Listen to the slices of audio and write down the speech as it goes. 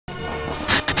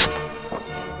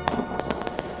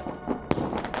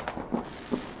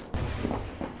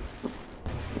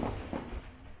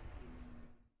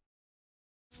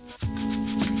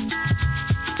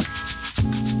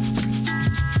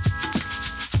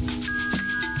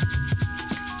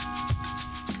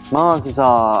Mars is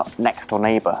our next door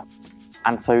neighbour,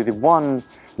 and so the one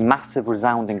massive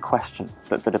resounding question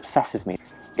that obsesses me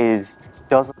is,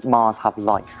 does Mars have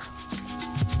life?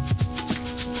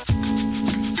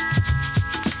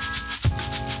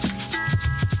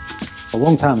 For a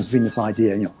long time there's been this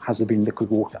idea, has there been liquid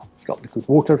water? You've got liquid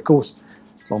water, of course.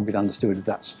 It's long been understood as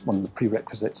that's one of the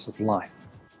prerequisites of life.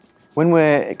 When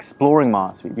we're exploring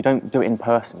Mars, we don't do it in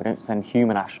person. We don't send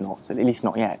human astronauts, at least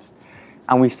not yet.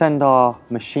 And we send our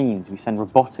machines, we send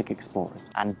robotic explorers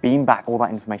and beam back all that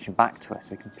information back to us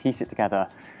so we can piece it together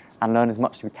and learn as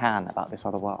much as we can about this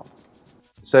other world.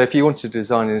 So if you want to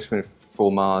design an instrument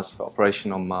for Mars, for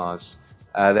operation on Mars,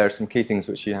 there are some key things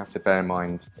which you have to bear in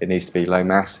mind. It needs to be low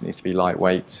mass, it needs to be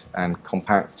lightweight and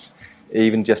compact.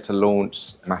 Even just to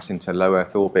launch mass into low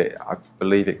Earth orbit, I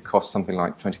believe it costs something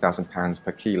like £20,000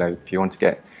 per kilo. If you want to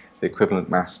get the equivalent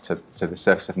mass to the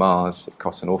surface of Mars, it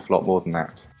costs an awful lot more than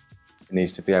that. It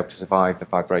needs to be able to survive the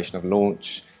vibration of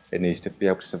launch. It needs to be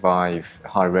able to survive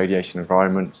high radiation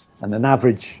environments. And an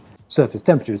average surface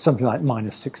temperature is something like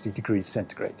minus 60 degrees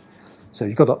centigrade. So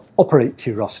you've got to operate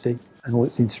Curiosity and all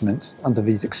its instruments under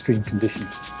these extreme conditions.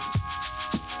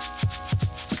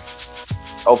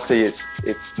 Obviously,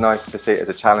 it's nice to see it as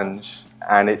a challenge,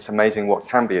 and it's amazing what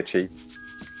can be achieved.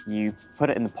 You put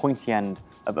it in the pointy end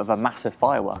of a massive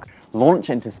firework, launch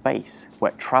it into space,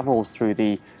 where it travels through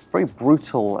the very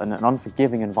brutal and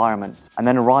unforgiving environment, and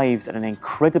then arrives at an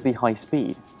incredibly high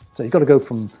speed. So you've got to go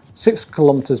from 6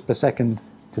 kilometres per second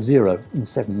to 0 in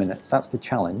 7 minutes. That's the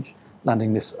challenge,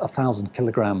 landing this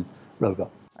 1,000-kilogram rover.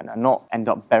 And not end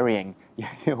up burying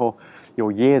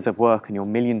your years of work and your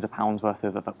millions of pounds worth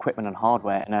of equipment and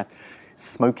hardware in a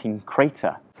smoking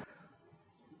crater.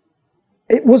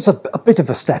 It was a bit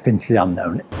of a step into the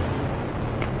unknown.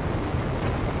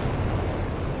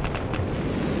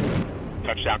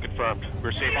 Touchdown confirmed.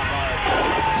 We're safe on Mars.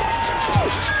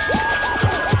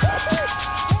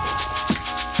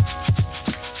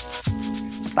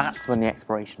 That's when the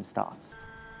exploration starts.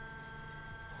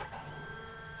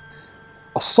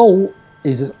 A Sol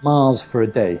is at Mars for a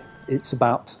day. It's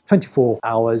about 24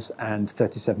 hours and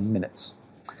 37 minutes.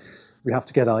 We have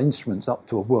to get our instruments up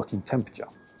to a working temperature.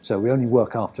 So we only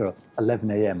work after 11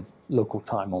 AM local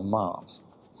time on Mars.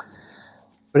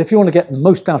 But if you want to get the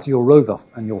most out of your rover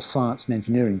and your science and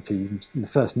engineering teams in the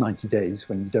first 90 days,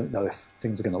 when you don't know if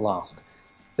things are going to last,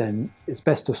 then it's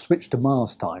best to switch to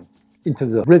Mars time, into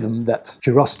the rhythm that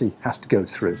Curiosity has to go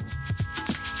through.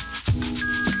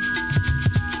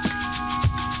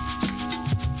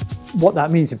 What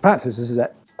that means in practice is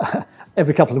that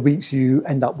every couple of weeks you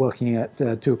end up working at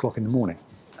 2 o'clock in the morning.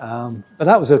 But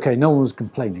that was okay, no one was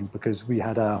complaining because we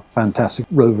had a fantastic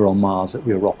rover on Mars that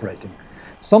we were operating.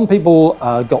 Some people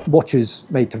got watches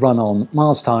made to run on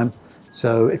Mars time,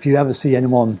 so if you ever see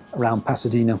anyone around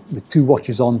Pasadena with 2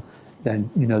 watches on, then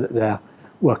you know that they're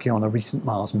working on a recent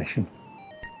Mars mission.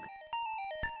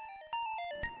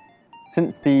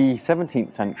 Since the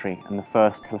 17th century and the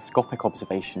first telescopic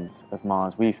observations of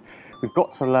Mars, we've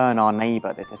got to learn our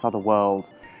neighbour, this other world,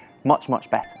 much, much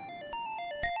better.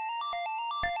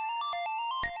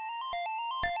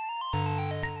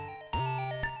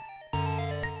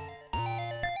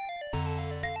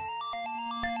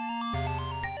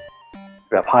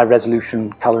 We have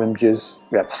high-resolution colour images,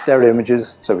 we have stereo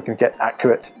images, so we can get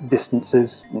accurate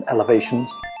distances and elevations.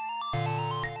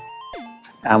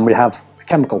 And we have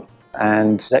chemical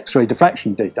and Xray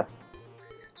diffraction data.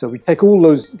 So we take all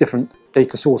those different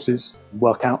data sources,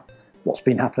 work out what's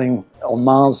been happening on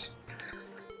Mars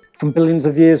from billions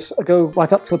of years ago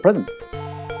right up to the present.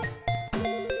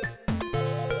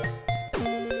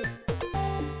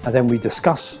 And then we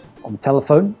discuss on the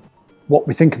telephone what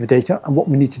we think of the data and what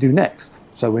we need to do next.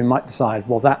 So we might decide,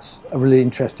 well, that's a really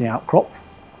interesting outcrop.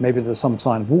 Maybe there's some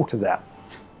sign of water there,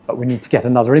 but we need to get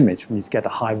another image. We need to get a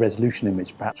high resolution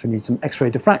image. Perhaps we need some X-ray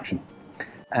diffraction.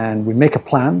 And we make a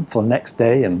plan for the next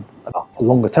day and a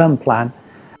longer term plan.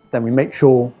 Then we make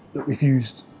sure that we've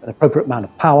used an appropriate amount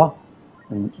of power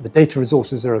and the data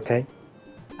resources are okay.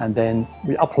 And then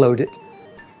we upload it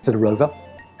to the rover.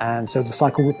 And so the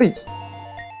cycle repeats.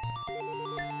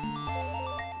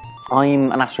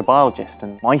 I'm an astrobiologist,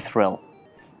 and my thrill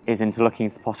is into looking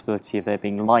into the possibility of there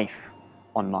being life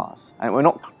on Mars. And we're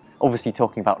not obviously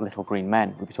talking about little green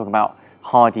men. We'll be talking about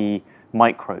hardy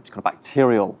microbes, kind of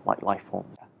bacterial-like life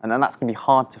forms. And then that's going to be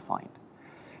hard to find.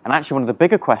 And actually one of the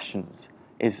bigger questions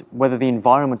is whether the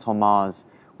environment on Mars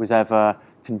was ever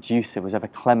conducive, was ever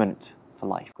clement for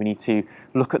life. We need to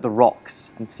look at the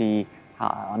rocks and see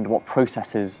under what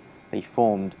processes they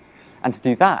formed. And to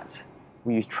do that,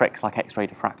 we use tricks like X-ray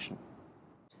diffraction.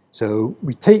 So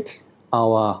we take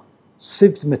our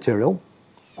sieved material,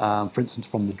 for instance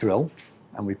from the drill,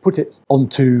 and we put it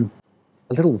onto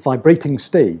a little vibrating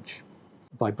stage.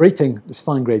 Vibrating this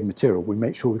fine-grained material, we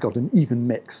make sure we've got an even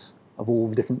mix of all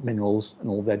the different minerals and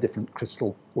all their different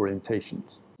crystal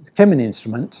orientations. The Chemini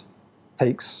instrument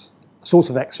takes a source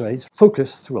of X-rays,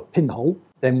 focused through a pinhole,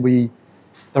 then we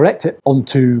direct it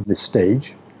onto this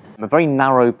stage. A very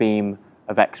narrow beam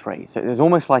of X-rays. So it's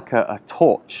almost like a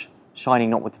torch shining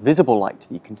not with visible light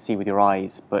that you can see with your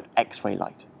eyes, but X-ray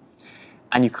light.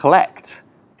 And you collect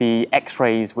the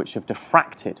X-rays which have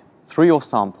diffracted through your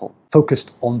sample.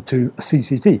 Focused onto a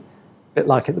CCT, a bit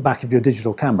like at the back of your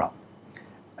digital camera.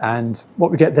 And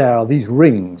what we get there are these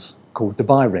rings called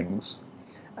Debye rings.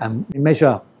 And we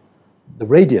measure the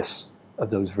radius of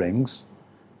those rings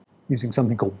using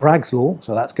something called Bragg's law,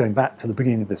 so that's going back to the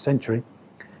beginning of the century,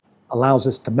 allows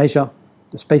us to measure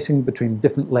the spacing between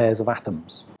different layers of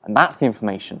atoms. And that's the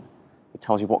information that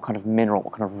tells you what kind of mineral,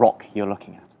 what kind of rock you're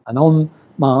looking at. And on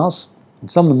Mars, in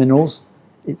some of the minerals,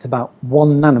 it's about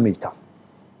 1 nanometer.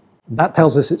 And that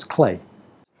tells us it's clay.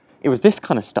 It was this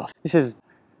kind of stuff. This is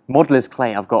modeller's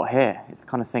clay I've got here. It's the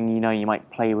kind of thing you might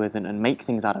play with and make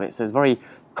things out of it. So it's very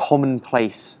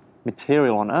commonplace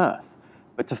material on Earth.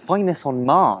 But to find this on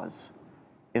Mars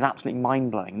is absolutely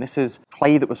mind-blowing. This is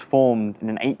clay that was formed in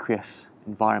an aqueous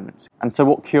environment. And so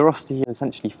what Curiosity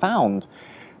essentially found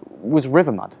was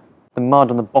river mud. The mud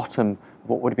on the bottom of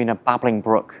what would have been a babbling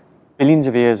brook billions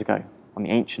of years ago on the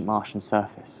ancient Martian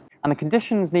surface. And the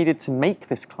conditions needed to make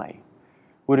this clay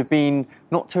would have been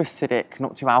not too acidic,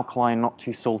 not too alkaline, not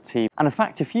too salty. And in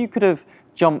fact, if you could have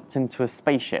jumped into a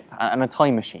spaceship and a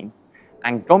time machine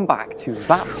and gone back to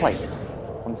that place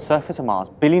on the surface of Mars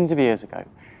billions of years ago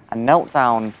and knelt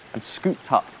down and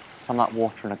scooped up some of that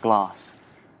water in a glass,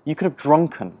 you could have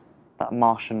drunken that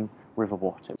Martian river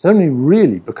water. It's only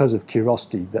really because of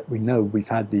Curiosity that we know we've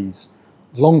had these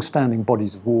long-standing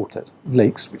bodies of water,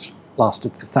 lakes which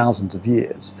lasted for thousands of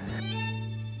years.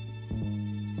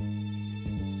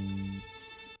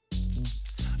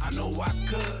 I know I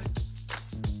could.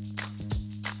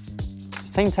 The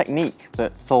same technique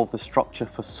that solved the structure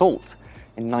for salt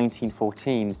in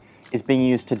 1914 is being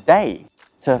used today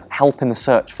to help in the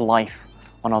search for life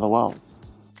on other worlds.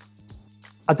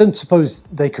 I don't suppose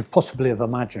they could possibly have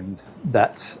imagined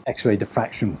that X-ray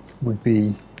diffraction would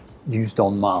be used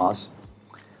on Mars,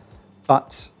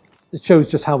 but it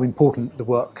shows just how important the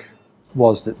work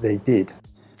was that they did.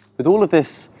 With all of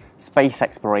this space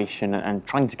exploration and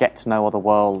trying to get to know other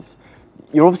worlds,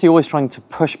 you're obviously always trying to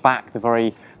push back the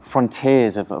very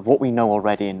frontiers of what we know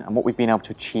already and what we've been able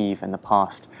to achieve in the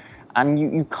past. And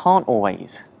you can't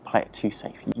always play it too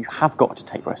safe. You have got to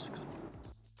take risks.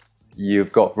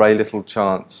 You've got very little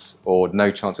chance or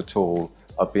no chance at all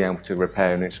of being able to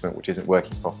repair an instrument which isn't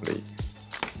working properly.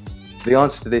 The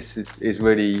answer to this is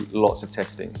really lots of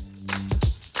testing.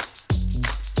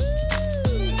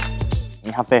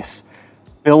 You have this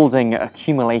building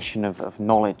accumulation of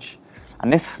knowledge,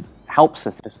 and this helps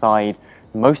us decide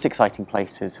the most exciting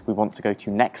places we want to go to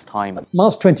next time.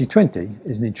 Mars 2020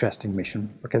 is an interesting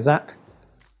mission because that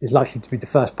is likely to be the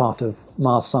first part of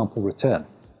Mars sample return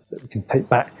that we can take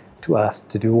back to Earth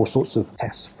to do all sorts of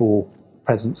tests for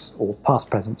presence or past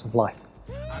presence of life.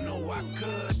 I know I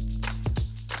could.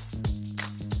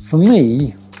 For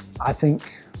me, I think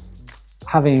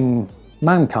having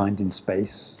mankind in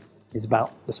space is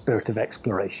about the spirit of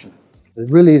exploration. There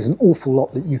really is an awful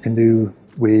lot that you can do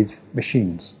with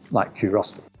machines like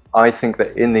Curiosity. I think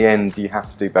that in the end you have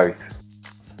to do both.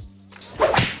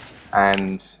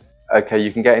 And okay,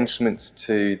 you can get instruments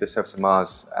to the surface of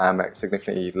Mars at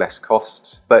significantly less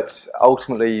cost, but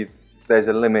ultimately there's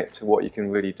a limit to what you can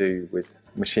really do with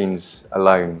machines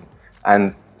alone.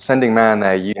 And sending man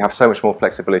there, you have so much more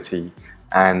flexibility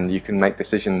and you can make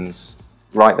decisions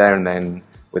right there and then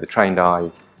with a trained eye.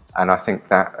 And I think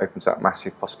that opens up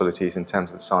massive possibilities in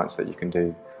terms of the science that you can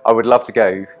do. I would love to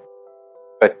go,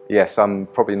 but yes, I'm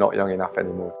probably not young enough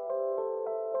anymore.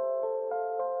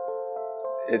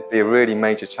 It'd be a really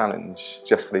major challenge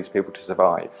just for these people to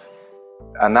survive.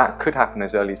 And that could happen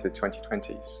as early as the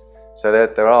 2020s. So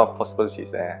there are possibilities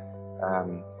there.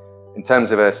 In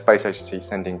terms of a space agency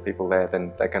sending people there,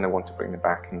 then they're going to want to bring them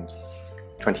back, and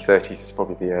 2030s is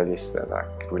probably the earliest that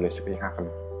could realistically happen.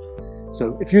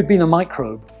 So if you'd been a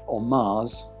microbe on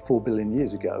Mars 4 billion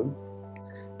years ago,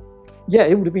 yeah,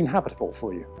 it would have been habitable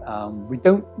for you. We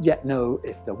don't yet know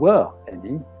if there were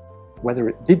any. Whether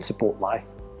it did support life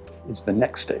is the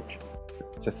next stage.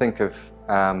 To think of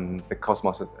the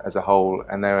cosmos as a whole,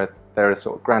 and there are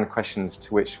sort of grand questions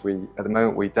to which at the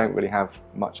moment we don't really have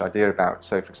much idea about.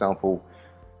 So for example,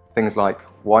 things like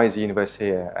why is the universe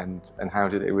here and how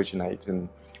did it originate, and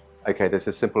okay, there's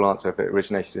a simple answer if it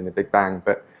originated in the Big Bang,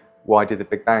 but why did the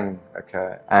Big Bang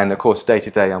occur? And of course, day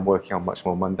to day, I'm working on much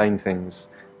more mundane things,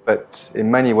 but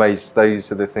in many ways,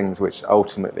 those are the things which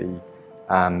ultimately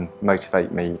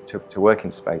motivate me to work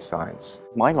in space science.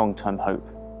 My long-term hope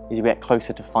is we get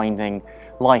closer to finding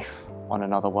life on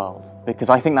another world, because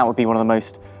I think that would be one of the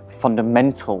most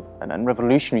fundamental and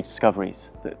revolutionary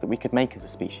discoveries that we could make as a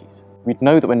species. We'd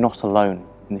know that we're not alone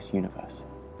in this universe.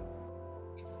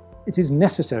 It is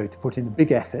necessary to put in a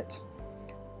big effort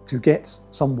to get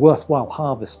some worthwhile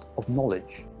harvest of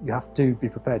knowledge. You have to be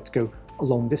prepared to go a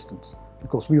long distance. Of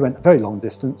course, we went a very long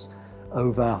distance,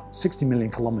 over 60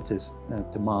 million kilometres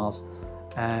to Mars,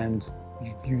 and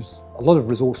you've used a lot of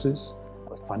resources,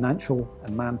 both financial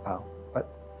and manpower, but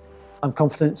I'm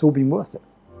confident it's all been worth it.